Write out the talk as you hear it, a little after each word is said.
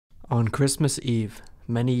On Christmas Eve,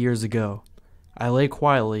 many years ago, I lay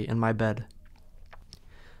quietly in my bed.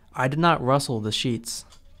 I did not rustle the sheets.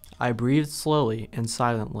 I breathed slowly and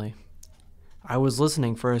silently. I was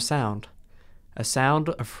listening for a sound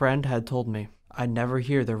a friend had told me. I'd never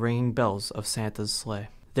hear the ringing bells of Santa's sleigh.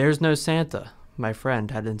 "There's no Santa," my friend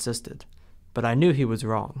had insisted, but I knew he was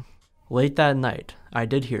wrong. Late that night, I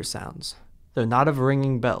did hear sounds, though not of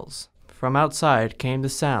ringing bells. From outside came the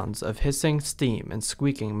sounds of hissing steam and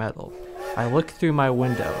squeaking metal. I looked through my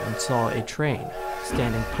window and saw a train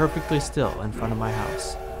standing perfectly still in front of my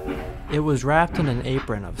house. It was wrapped in an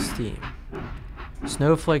apron of steam.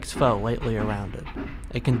 Snowflakes fell lightly around it.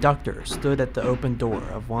 A conductor stood at the open door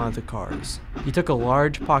of one of the cars. He took a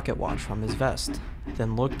large pocket watch from his vest,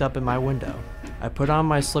 then looked up at my window. I put on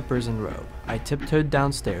my slippers and robe. I tiptoed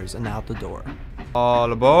downstairs and out the door.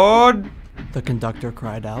 "All aboard!" The conductor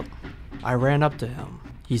cried out. I ran up to him.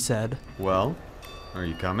 He said, "Well, are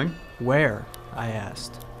you coming?" "Where?" I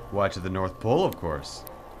asked. "Why, to the North Pole, of course.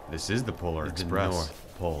 This is the Polar Express."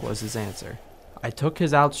 North Pole was his answer. I took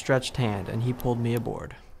his outstretched hand and he pulled me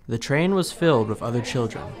aboard. The train was filled with other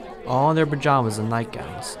children, all in their pajamas and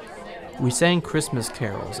nightgowns. We sang Christmas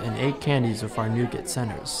carols and ate candies with our nougat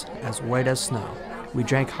centers, as white as snow. We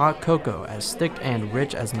drank hot cocoa as thick and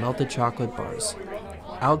rich as melted chocolate bars.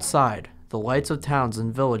 Outside, the lights of towns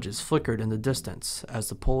and villages flickered in the distance as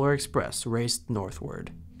the Polar Express raced northward.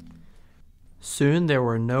 Soon there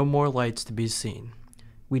were no more lights to be seen.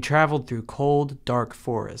 We traveled through cold, dark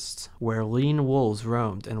forests, where lean wolves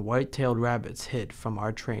roamed and white-tailed rabbits hid from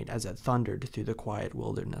our train as it thundered through the quiet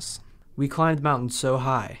wilderness. We climbed mountains so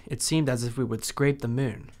high, it seemed as if we would scrape the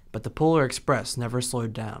moon, but the Polar Express never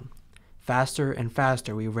slowed down. Faster and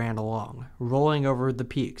faster we ran along, rolling over the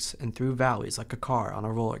peaks and through valleys like a car on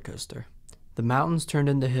a roller coaster. The mountains turned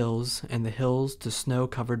into hills, and the hills to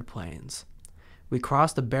snow-covered plains. We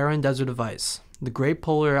crossed a barren desert of ice, the great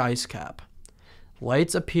polar ice cap.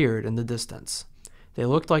 Lights appeared in the distance. They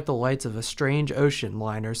looked like the lights of a strange ocean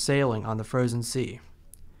liner sailing on the frozen sea.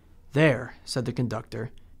 "There," said the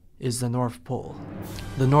conductor, "is the North Pole."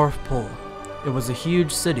 The North Pole. It was a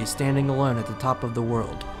huge city standing alone at the top of the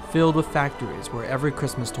world, filled with factories where every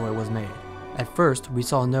Christmas toy was made. At first, we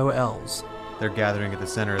saw no elves. "They're gathering at the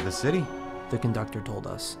center of the city," the conductor told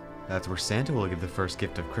us. "That's where Santa will give the first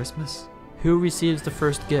gift of Christmas." "Who receives the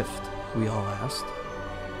first gift?" we all asked.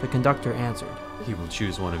 The conductor answered, "He will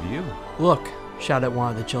choose one of you." "Look," shouted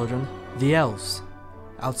one of the children, "the elves."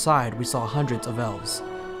 Outside, we saw hundreds of elves.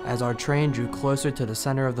 As our train drew closer to the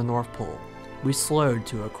center of the North Pole, we slowed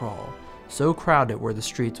to a crawl. So crowded were the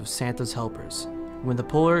streets with Santa's helpers. When the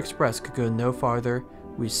Polar Express could go no farther,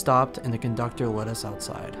 we stopped and the conductor led us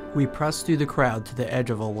outside. We pressed through the crowd to the edge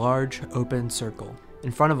of a large, open circle.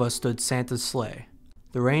 In front of us stood Santa's sleigh.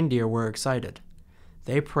 The reindeer were excited.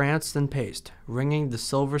 They pranced and paced, ringing the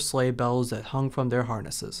silver sleigh bells that hung from their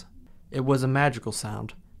harnesses. It was a magical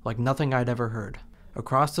sound, like nothing I'd ever heard.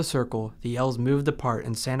 Across the circle, the elves moved apart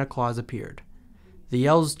and Santa Claus appeared. The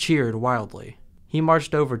elves cheered wildly. He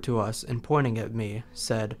marched over to us and, pointing at me,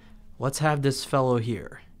 said, "Let's have this fellow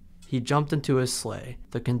here." He jumped into his sleigh.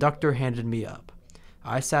 The conductor handed me up.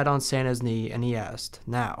 I sat on Santa's knee and he asked,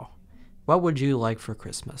 "Now, what would you like for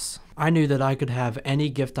Christmas?" I knew that I could have any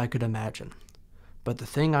gift I could imagine. But the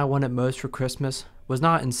thing I wanted most for Christmas was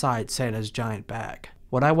not inside Santa's giant bag.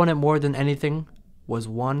 What I wanted more than anything was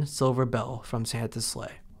one silver bell from Santa's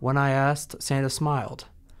sleigh. When I asked, Santa smiled.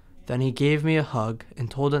 Then he gave me a hug and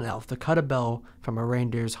told an elf to cut a bell from a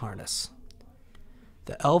reindeer's harness.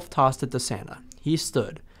 The elf tossed it to Santa. He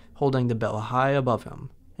stood, holding the bell high above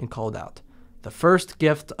him, and called out, "The first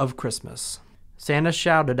gift of Christmas." Santa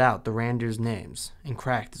shouted out the reindeers' names and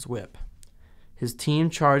cracked his whip. His team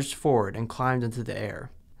charged forward and climbed into the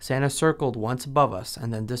air. Santa circled once above us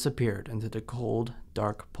and then disappeared into the cold,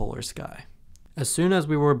 dark polar sky. As soon as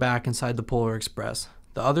we were back inside the Polar Express,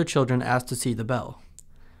 the other children asked to see the bell.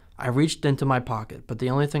 I reached into my pocket, but the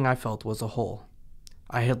only thing I felt was a hole.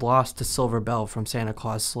 I had lost the silver bell from Santa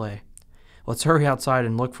Claus' sleigh. "Let's hurry outside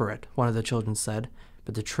and look for it," one of the children said,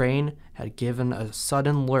 but the train had given a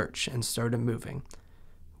sudden lurch and started moving.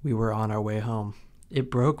 We were on our way home. It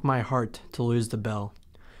broke my heart to lose the bell.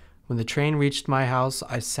 When the train reached my house,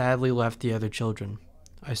 I sadly left the other children.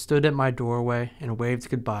 I stood at my doorway and waved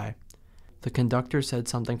goodbye. The conductor said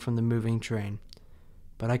something from the moving train,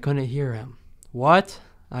 but I couldn't hear him. "What?"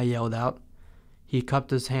 I yelled out. He cupped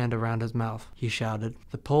his hand around his mouth. He shouted.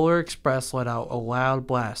 The Polar Express let out a loud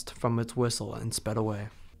blast from its whistle and sped away.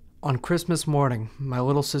 On Christmas morning, my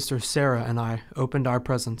little sister Sarah and I opened our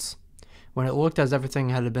presents. When it looked as everything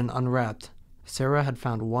had been unwrapped, Sarah had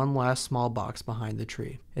found one last small box behind the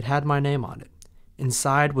tree. It had my name on it.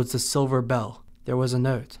 Inside was the silver bell. There was a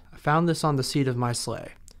note. I found this on the seat of my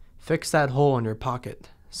sleigh. Fix that hole in your pocket.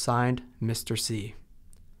 Signed, Mr. C.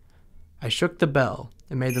 I shook the bell.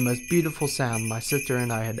 It made the most beautiful sound my sister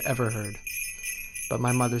and I had ever heard. But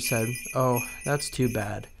my mother said, "Oh, that's too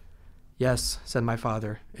bad." "Yes," said my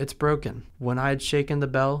father, "it's broken." When I had shaken the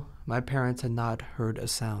bell, my parents had not heard a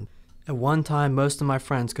sound. At one time, most of my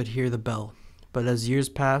friends could hear the bell, but as years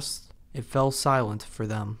passed, it fell silent for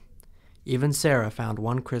them. Even Sarah found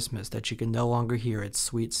one Christmas that she could no longer hear its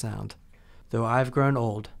sweet sound. Though I've grown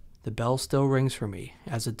old, the bell still rings for me,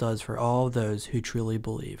 as it does for all those who truly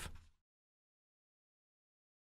believe.